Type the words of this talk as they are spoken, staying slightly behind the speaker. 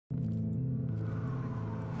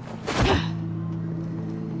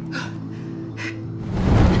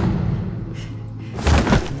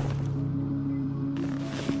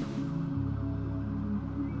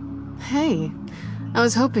Hey, I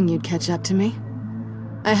was hoping you'd catch up to me.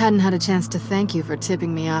 I hadn't had a chance to thank you for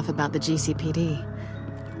tipping me off about the GCPD.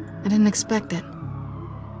 I didn't expect it.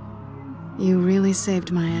 You really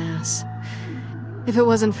saved my ass. If it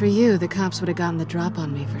wasn't for you, the cops would have gotten the drop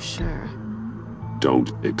on me for sure.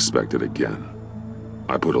 Don't expect it again.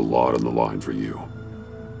 I put a lot on the line for you.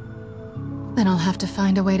 Then I'll have to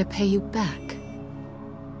find a way to pay you back.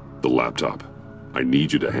 The laptop. I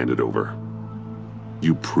need you to hand it over.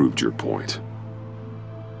 You proved your point.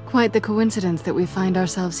 Quite the coincidence that we find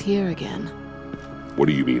ourselves here again. What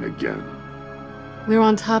do you mean again? We're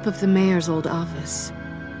on top of the mayor's old office.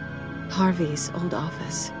 Harvey's old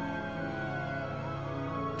office.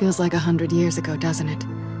 Feels like 100 years ago, doesn't it?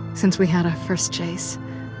 Since we had our first chase.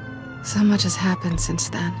 So much has happened since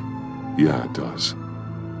then. Yeah, it does.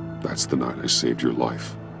 That's the night I saved your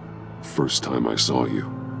life. First time I saw you.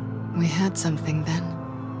 We had something then.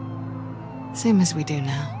 Same as we do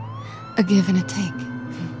now. A give and a take.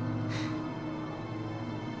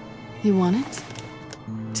 You want it?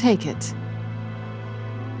 Take it.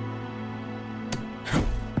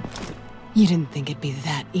 You didn't think it'd be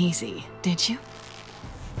that easy, did you?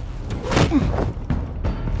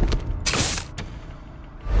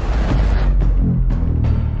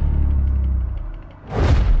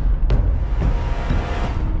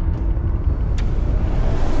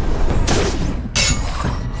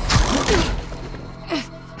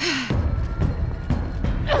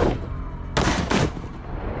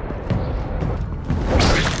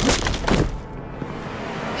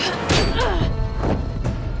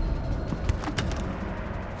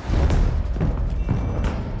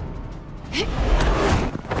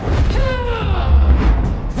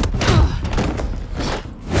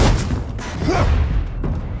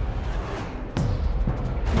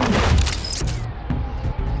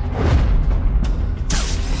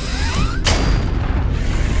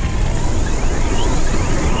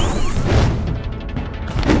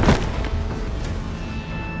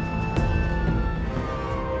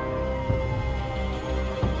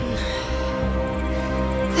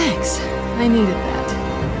 I needed that.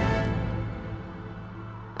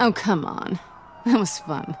 Oh, come on. That was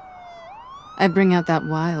fun. I'd bring out that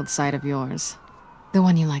wild side of yours. The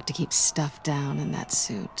one you like to keep stuffed down in that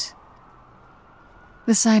suit.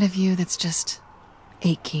 The side of you that's just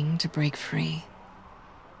aching to break free.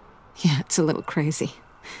 Yeah, it's a little crazy.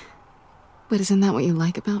 But isn't that what you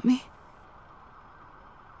like about me?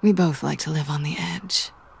 We both like to live on the edge.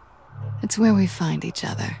 It's where we find each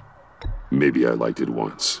other. Maybe I liked it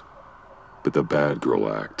once. But the bad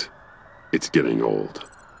girl act, it's getting old.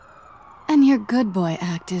 And your good boy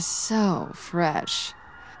act is so fresh.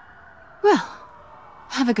 Well,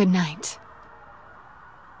 have a good night.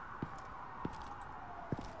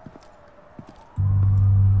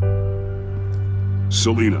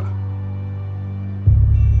 Selina.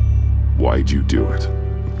 Why'd you do it?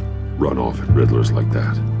 Run off at Riddlers like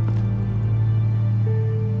that?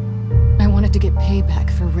 I wanted to get payback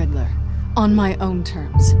for Riddler, on my own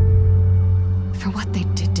terms. For what they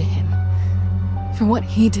did to him. For what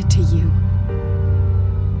he did to you.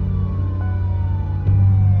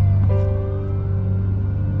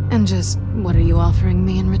 And just, what are you offering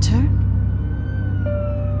me in return?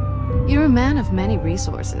 You're a man of many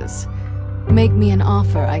resources. Make me an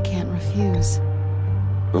offer I can't refuse.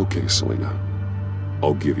 Okay, Selina.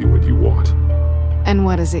 I'll give you what you want. And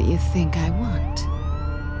what is it you think I want?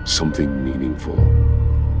 Something meaningful.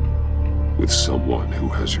 With someone who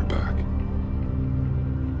has your back.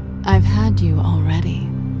 I've had you already.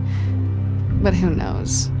 But who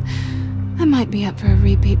knows? I might be up for a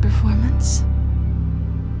repeat performance.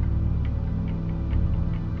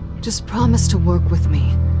 Just promise to work with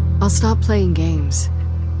me. I'll stop playing games.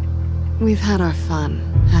 We've had our fun,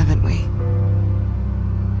 haven't we?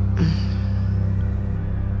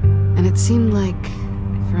 And it seemed like,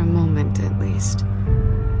 for a moment at least,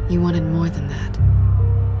 you wanted more than that.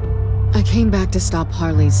 I came back to stop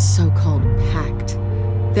Harley's so-called pact.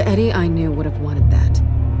 The Eddie I knew would have wanted that.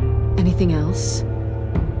 Anything else?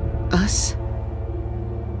 Us?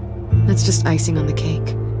 That's just icing on the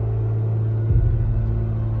cake.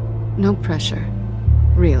 No pressure.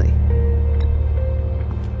 Really.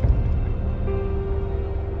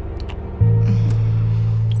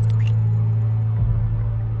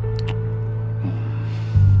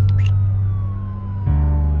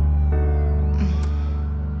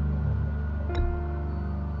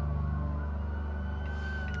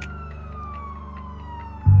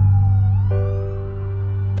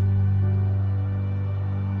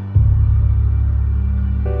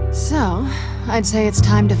 So, I'd say it's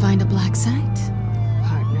time to find a black site,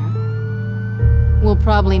 partner. We'll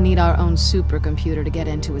probably need our own supercomputer to get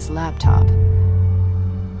into his laptop.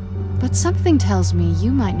 But something tells me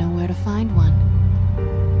you might know where to find one.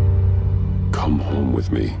 Come home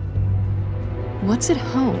with me. What's at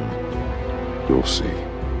home? You'll see.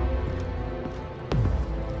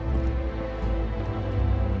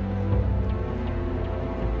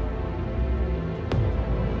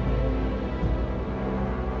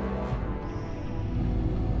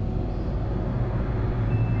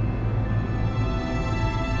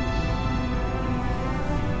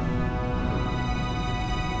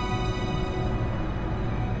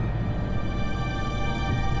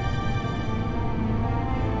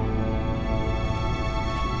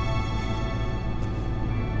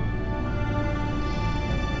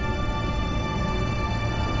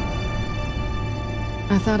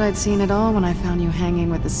 I thought I'd seen it all when I found you hanging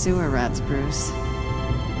with the sewer rats, Bruce.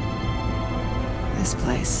 This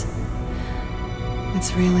place.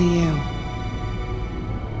 It's really you.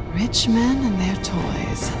 Rich men and their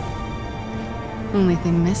toys. Only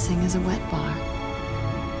thing missing is a wet bar.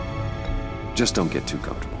 Just don't get too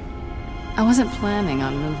comfortable. I wasn't planning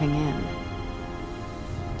on moving in.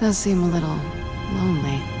 Does seem a little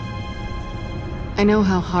lonely. I know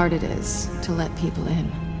how hard it is to let people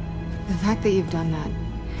in. The fact that you've done that,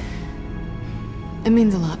 it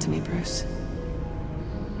means a lot to me, Bruce.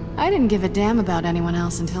 I didn't give a damn about anyone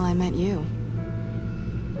else until I met you.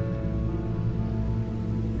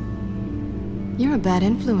 You're a bad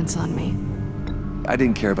influence on me. I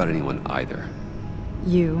didn't care about anyone either.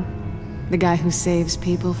 You? The guy who saves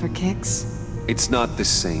people for kicks? It's not the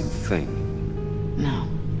same thing. No.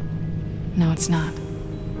 No, it's not.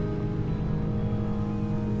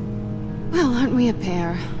 Well, aren't we a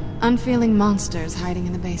pair? Unfeeling monsters hiding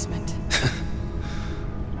in the basement.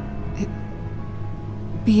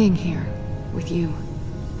 Being here with you.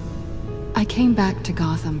 I came back to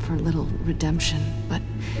Gotham for a little redemption, but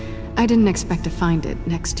I didn't expect to find it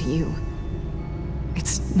next to you.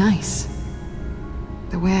 It's nice.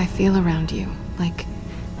 The way I feel around you, like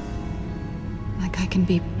I can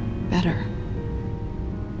be better.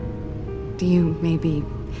 Do you maybe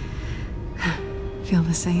feel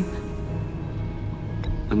the same?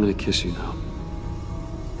 I'm gonna kiss you now.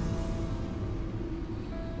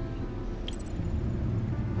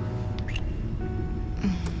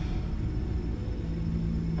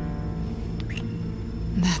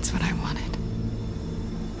 That's what I wanted.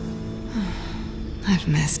 I've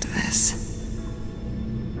missed this.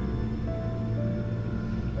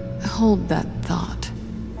 Hold that thought.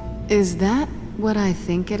 Is that what I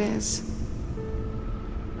think it is?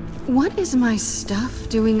 What is my stuff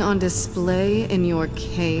doing on display in your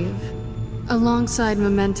cave? Alongside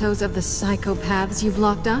mementos of the psychopaths you've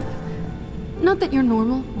locked up? Not that you're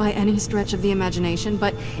normal by any stretch of the imagination,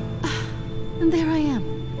 but... and there I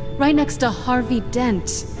am, right next to Harvey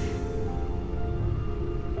Dent.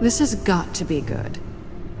 This has got to be good.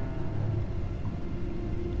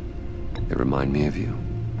 They remind me of you.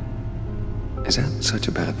 Is that such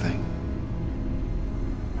a bad thing?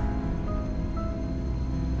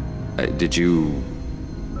 Did you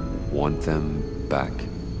want them back?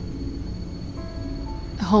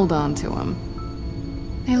 Hold on to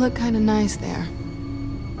them. They look kind of nice there.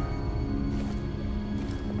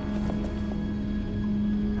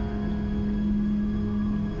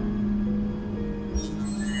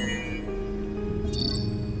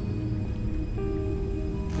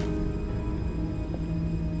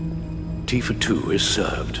 Tea for two is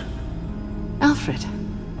served. Alfred,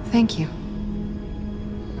 thank you.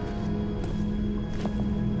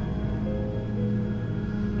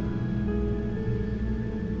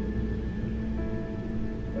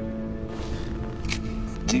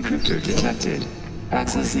 Decryptor detected.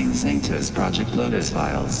 Accessing Sanctus Project Lotus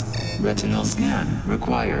files. Retinal scan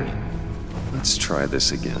required. Let's try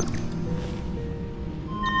this again.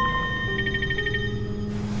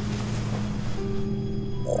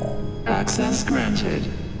 Access granted.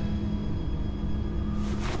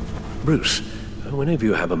 Bruce, whenever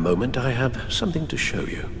you have a moment, I have something to show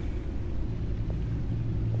you.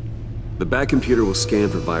 The back computer will scan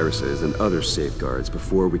for viruses and other safeguards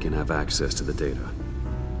before we can have access to the data.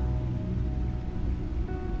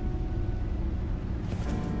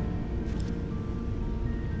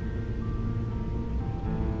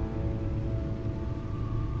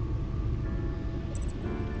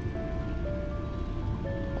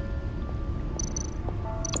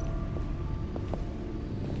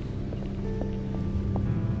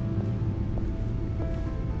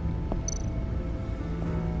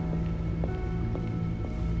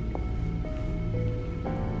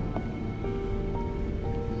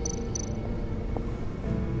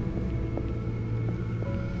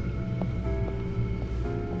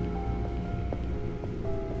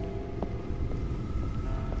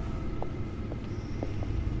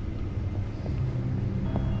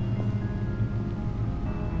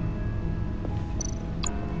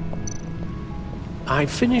 I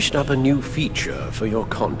finished up a new feature for your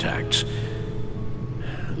contacts.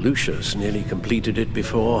 Lucius nearly completed it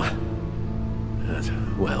before.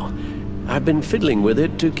 Well, I've been fiddling with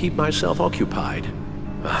it to keep myself occupied.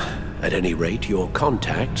 At any rate, your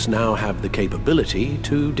contacts now have the capability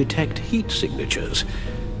to detect heat signatures.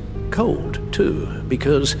 Cold, too,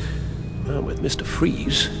 because, well, with Mr.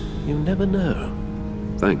 Freeze, you never know.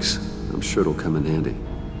 Thanks. I'm sure it'll come in handy.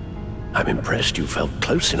 I'm impressed you felt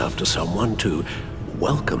close enough to someone to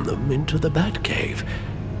welcome them into the Batcave.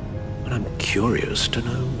 But I'm curious to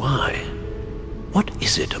know why. What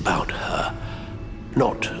is it about her?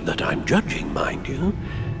 Not that I'm judging, mind you.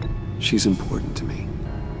 She's important to me.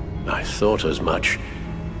 I thought as much.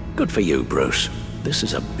 Good for you, Bruce. This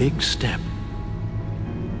is a big step.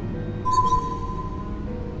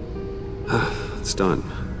 It's done.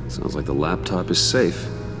 Sounds like the laptop is safe.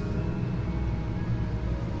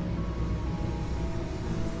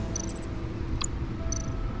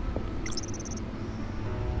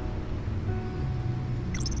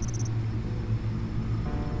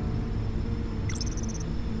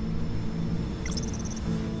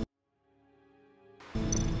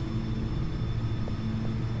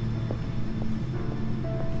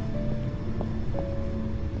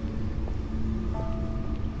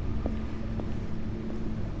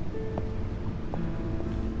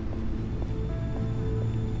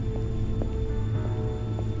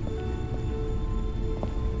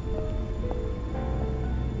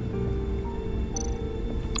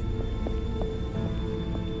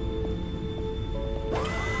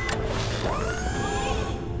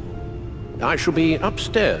 I shall be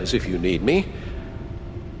upstairs if you need me.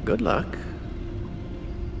 Good luck.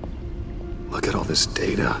 Look at all this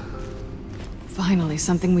data. Finally,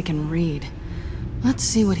 something we can read. Let's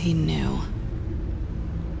see what he knew.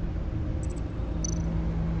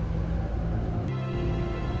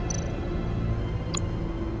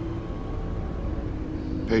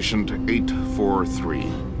 Patient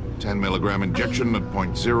 843. 10 milligram injection at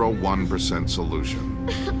 0.01% solution.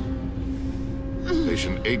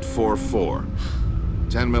 Patient 844.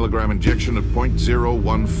 10 milligram injection at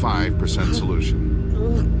 0.015% solution.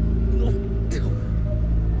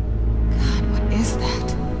 God, what is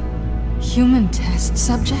that? Human test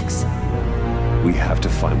subjects? We have to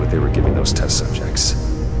find what they were giving those test subjects.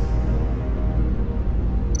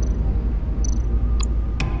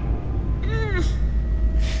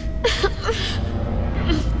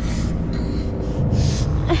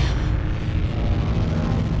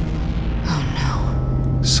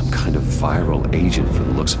 Viral agent for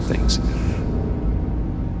the looks of things.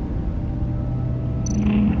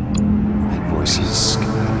 Voices,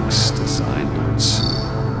 schematics, design notes.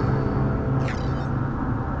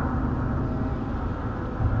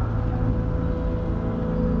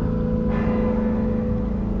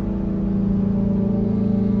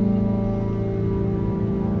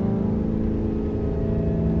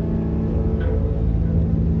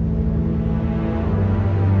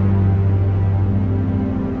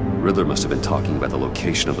 Riddler must have been talking about the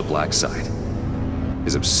location of the black site.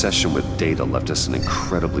 His obsession with data left us an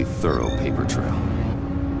incredibly thorough paper trail.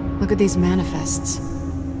 Look at these manifests.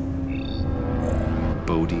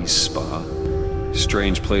 Bodhi's Spa.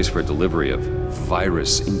 Strange place for delivery of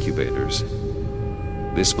virus incubators.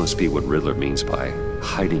 This must be what Riddler means by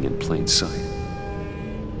hiding in plain sight.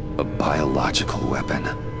 A biological weapon.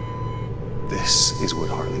 This is what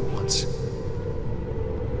Harley wants.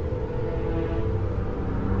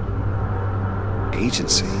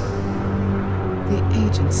 Agency. The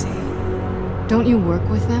agency. Don't you work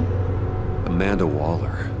with them? Amanda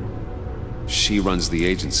Waller. She runs the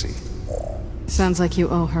agency. Sounds like you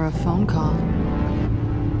owe her a phone call.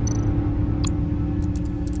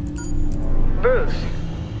 Bruce,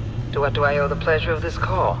 to what do I owe the pleasure of this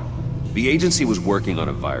call? The agency was working on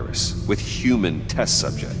a virus with human test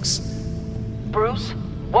subjects. Bruce,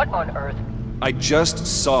 what on earth? I just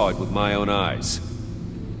saw it with my own eyes.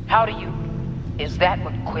 How do you... Is that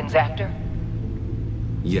what Quinn's after?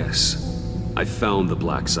 Yes. I found the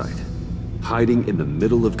black site. Hiding in the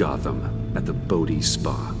middle of Gotham at the Bodhi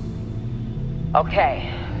Spa. Okay.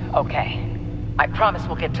 I promise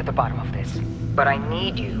we'll get to the bottom of this. But I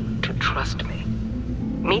need you to trust me.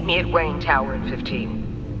 Meet me at Wayne Tower in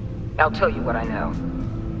 15. I'll tell you what I know.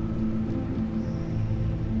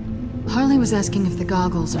 Harley was asking if the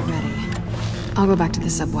goggles are ready. I'll go back to the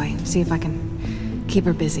subway, see if I can keep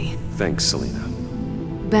her busy. Thanks, Selina.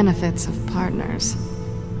 Benefits of partners.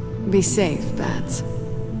 Be safe, Bats.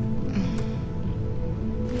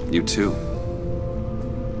 You too.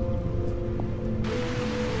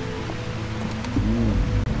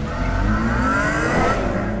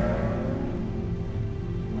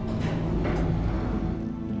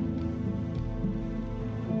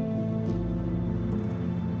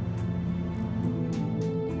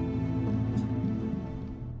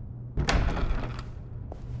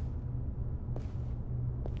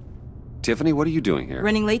 Tiffany, what are you doing here?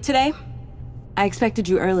 Running late today? I expected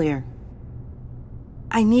you earlier.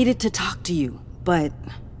 I needed to talk to you, but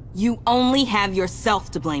you only have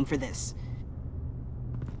yourself to blame for this.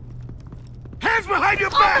 Hands behind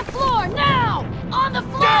your back! On the floor, now! On the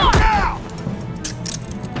floor! Down, now!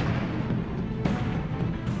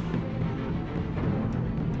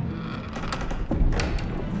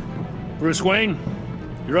 Bruce Wayne,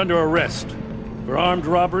 you're under arrest for armed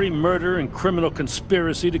robbery, murder, and criminal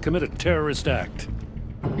conspiracy to commit a terrorist act.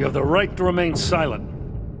 You have the right to remain silent.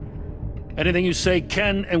 Anything you say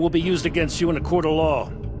can and will be used against you in a court of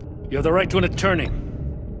law. You have the right to an attorney.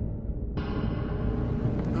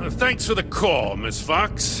 Thanks for the call, Miss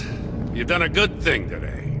Fox. You've done a good thing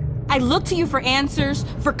today. I looked to you for answers,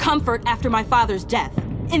 for comfort after my father's death.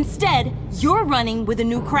 Instead, you're running with a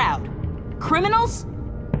new crowd. Criminals?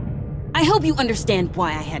 I hope you understand why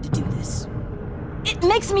I had to do this. It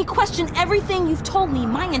makes me question everything you've told me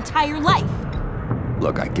my entire life.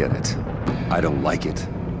 Look, I get it. I don't like it,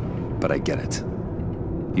 but I get it.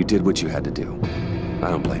 You did what you had to do. I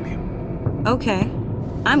don't blame you. Okay.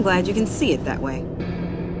 I'm glad you can see it that way.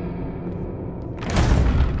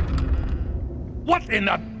 What in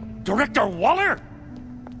the... Director Waller?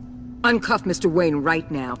 Uncuff Mr. Wayne right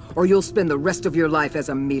now, or you'll spend the rest of your life as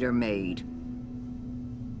a meter maid.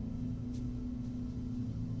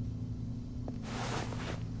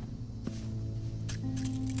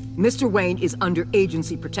 Mr. Wayne is under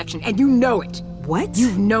agency protection, and you know it. What?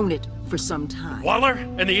 You've known it for some time. Waller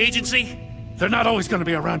and the agency? They're not always gonna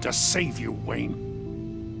be around to save you,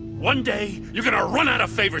 Wayne. One day, you're gonna run out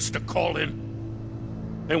of favors to call in.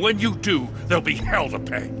 And when you do, there'll be hell to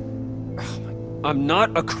pay. I'm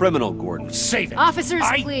not a criminal, Gordon. Save it. Officers,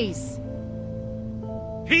 please.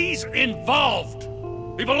 He's involved.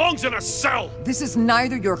 He belongs in a cell. This is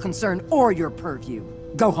neither your concern or your purview.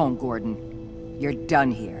 Go home, Gordon. You're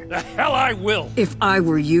done here. The hell I will. If I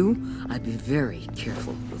were you, I'd be very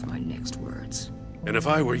careful with my next words. And if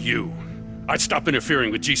I were you, I'd stop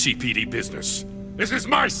interfering with GCPD business. This is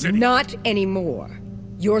my city. Not anymore.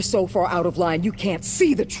 You're so far out of line, you can't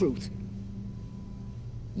see the truth.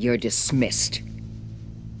 You're dismissed.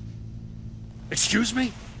 Excuse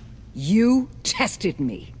me? You tested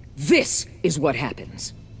me. This is what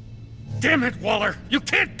happens. Damn it, Waller! You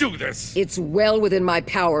can't do this! It's well within my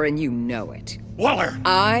power and you know it. Waller!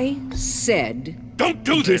 I said... Don't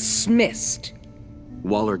do this! Dismissed.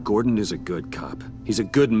 Waller, Gordon is a good cop. He's a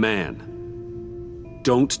good man.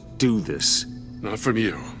 Don't do this. Not from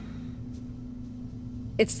you.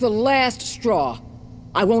 It's the last straw.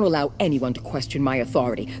 I won't allow anyone to question my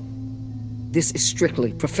authority. This is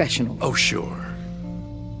strictly professional. Oh, sure.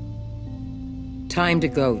 Time to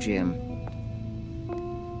go, Jim.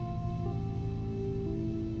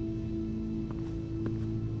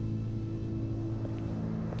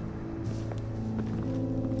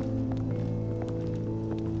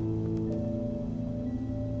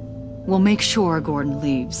 We'll make sure Gordon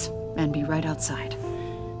leaves, and be right outside.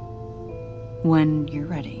 When you're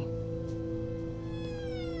ready.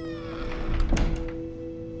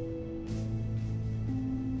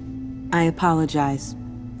 I apologize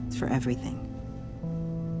for everything.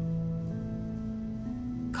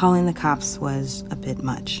 Calling the cops was a bit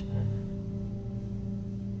much.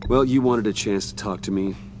 Well, you wanted a chance to talk to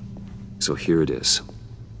me, so here it is.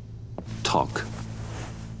 Talk.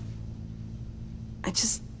 I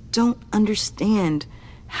just don't understand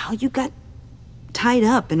how you got tied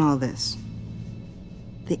up in all this.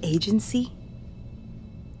 The agency?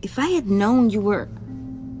 If I had known you were...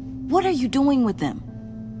 What are you doing with them?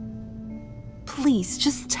 Please,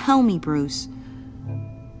 just tell me, Bruce.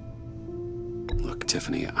 Look,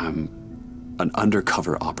 Tiffany, I'm an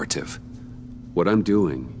undercover operative. What I'm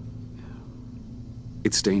doing,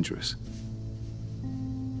 it's dangerous.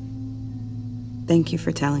 Thank you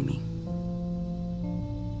for telling me.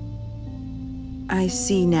 I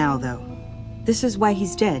see now, though. This is why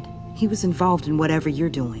he's dead. He was involved in whatever you're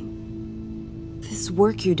doing. This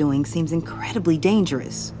work you're doing seems incredibly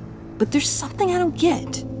dangerous. But there's something I don't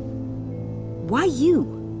get. Why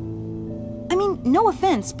you? I mean, no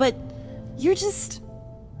offense, but you're just...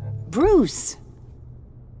 Bruce.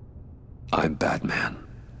 I'm Batman.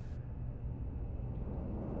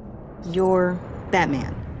 You're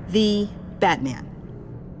Batman. The Batman.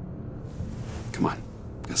 Come on,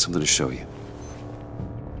 got something to show you.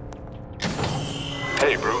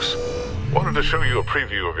 Hey, Bruce. Wanted to show you a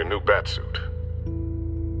preview of your new Batsuit.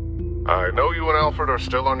 I know you and Alfred are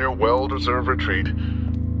still on your well-deserved retreat,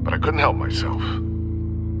 but I couldn't help myself.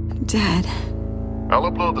 Dad. I'll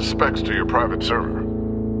upload the specs to your private server.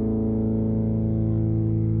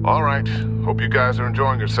 All right. Hope you guys are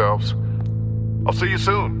enjoying yourselves. I'll see you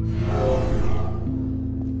soon.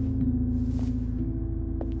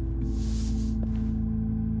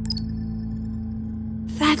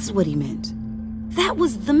 That's what he meant. That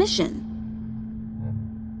was the mission.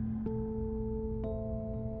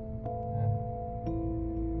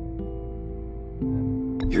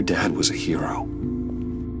 Your dad was a hero.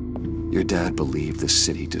 Your dad believed the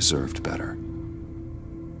city deserved better.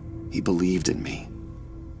 He believed in me.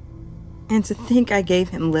 And to think I gave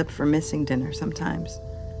him lip for missing dinner sometimes.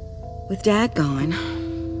 With Dad gone,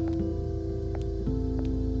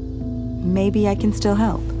 maybe I can still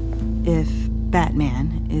help. If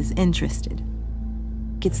Batman is interested.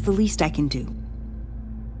 It's the least I can do.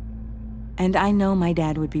 And I know my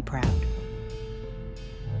dad would be proud.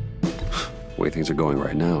 The way things are going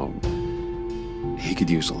right now, he could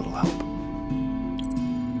use a little help.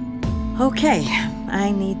 Okay,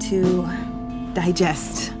 I need to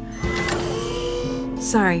digest.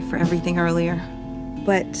 Sorry for everything earlier,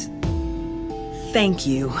 but thank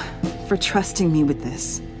you for trusting me with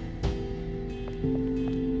this.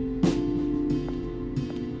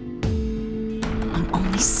 I'm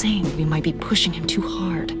only saying we might be pushing him too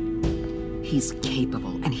hard. He's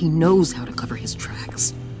capable, and he knows how to cover his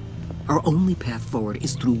tracks. Our only path forward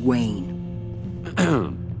is through Wayne.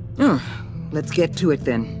 Let's get to it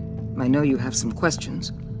then. I know you have some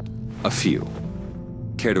questions. A few.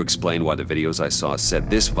 Care to explain why the videos I saw said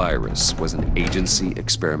this virus was an agency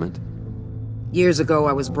experiment? Years ago,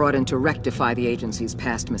 I was brought in to rectify the agency's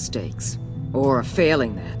past mistakes. Or,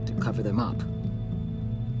 failing that, to cover them up.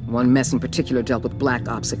 One mess in particular dealt with Black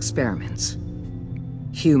Ops experiments.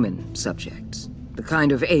 Human subjects. The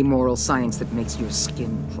kind of amoral science that makes your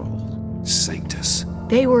skin crawl. Sanctus.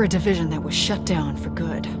 They were a division that was shut down for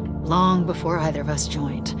good, long before either of us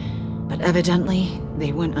joined. But evidently,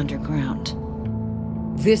 they went underground.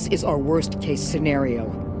 This is our worst-case scenario.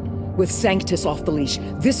 With Sanctus off the leash,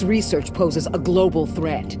 this research poses a global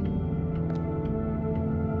threat.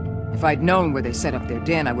 If I'd known where they set up their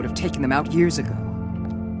den, I would have taken them out years ago.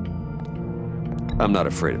 I'm not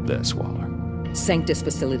afraid of this, Waller. Sanctus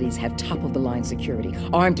facilities have top-of-the-line security,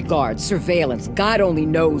 armed guards, surveillance, God only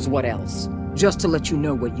knows what else. Just to let you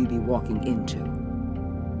know what you'd be walking into.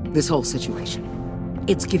 This whole situation,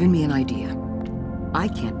 it's given me an idea. I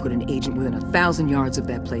can't put an agent within 1,000 yards of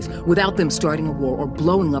that place without them starting a war or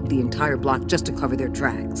blowing up the entire block just to cover their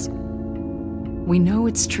tracks. We know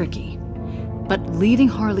it's tricky, but leading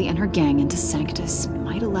Harley and her gang into Sanctus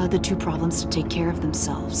might allow the two problems to take care of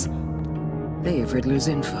themselves. They have Riddler's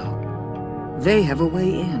info. They have a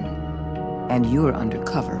way in. And you're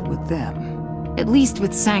undercover with them. At least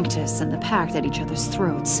with Sanctus and the Pact at each other's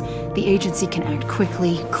throats, the agency can act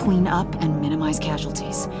quickly, clean up, and minimize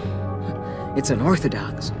casualties. It's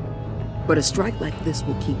unorthodox. But a strike like this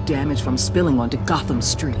will keep damage from spilling onto Gotham's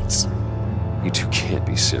streets. You two can't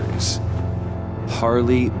be serious.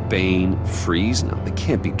 Harley, Bane, Freeze? No, they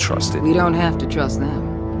can't be trusted. We don't have to trust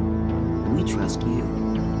them. We trust you.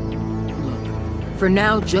 Look, for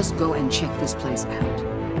now, just go and check this place out.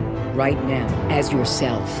 Right now, as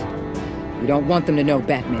yourself. We don't want them to know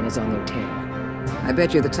Batman is on their tail. I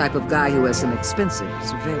bet you're the type of guy who has some expensive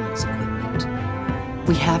surveillance equipment.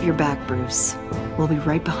 We have your back, Bruce. We'll be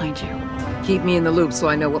right behind you. Keep me in the loop so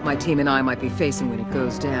I know what my team and I might be facing when it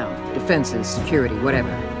goes down. Defenses, security, whatever.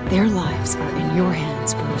 Their lives are in your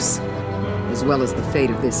hands, Bruce. As well as the fate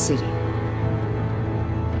of this city.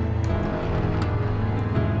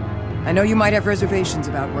 I know you might have reservations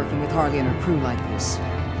about working with Harley and her crew like this.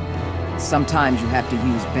 Sometimes you have to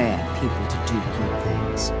use bad people to do good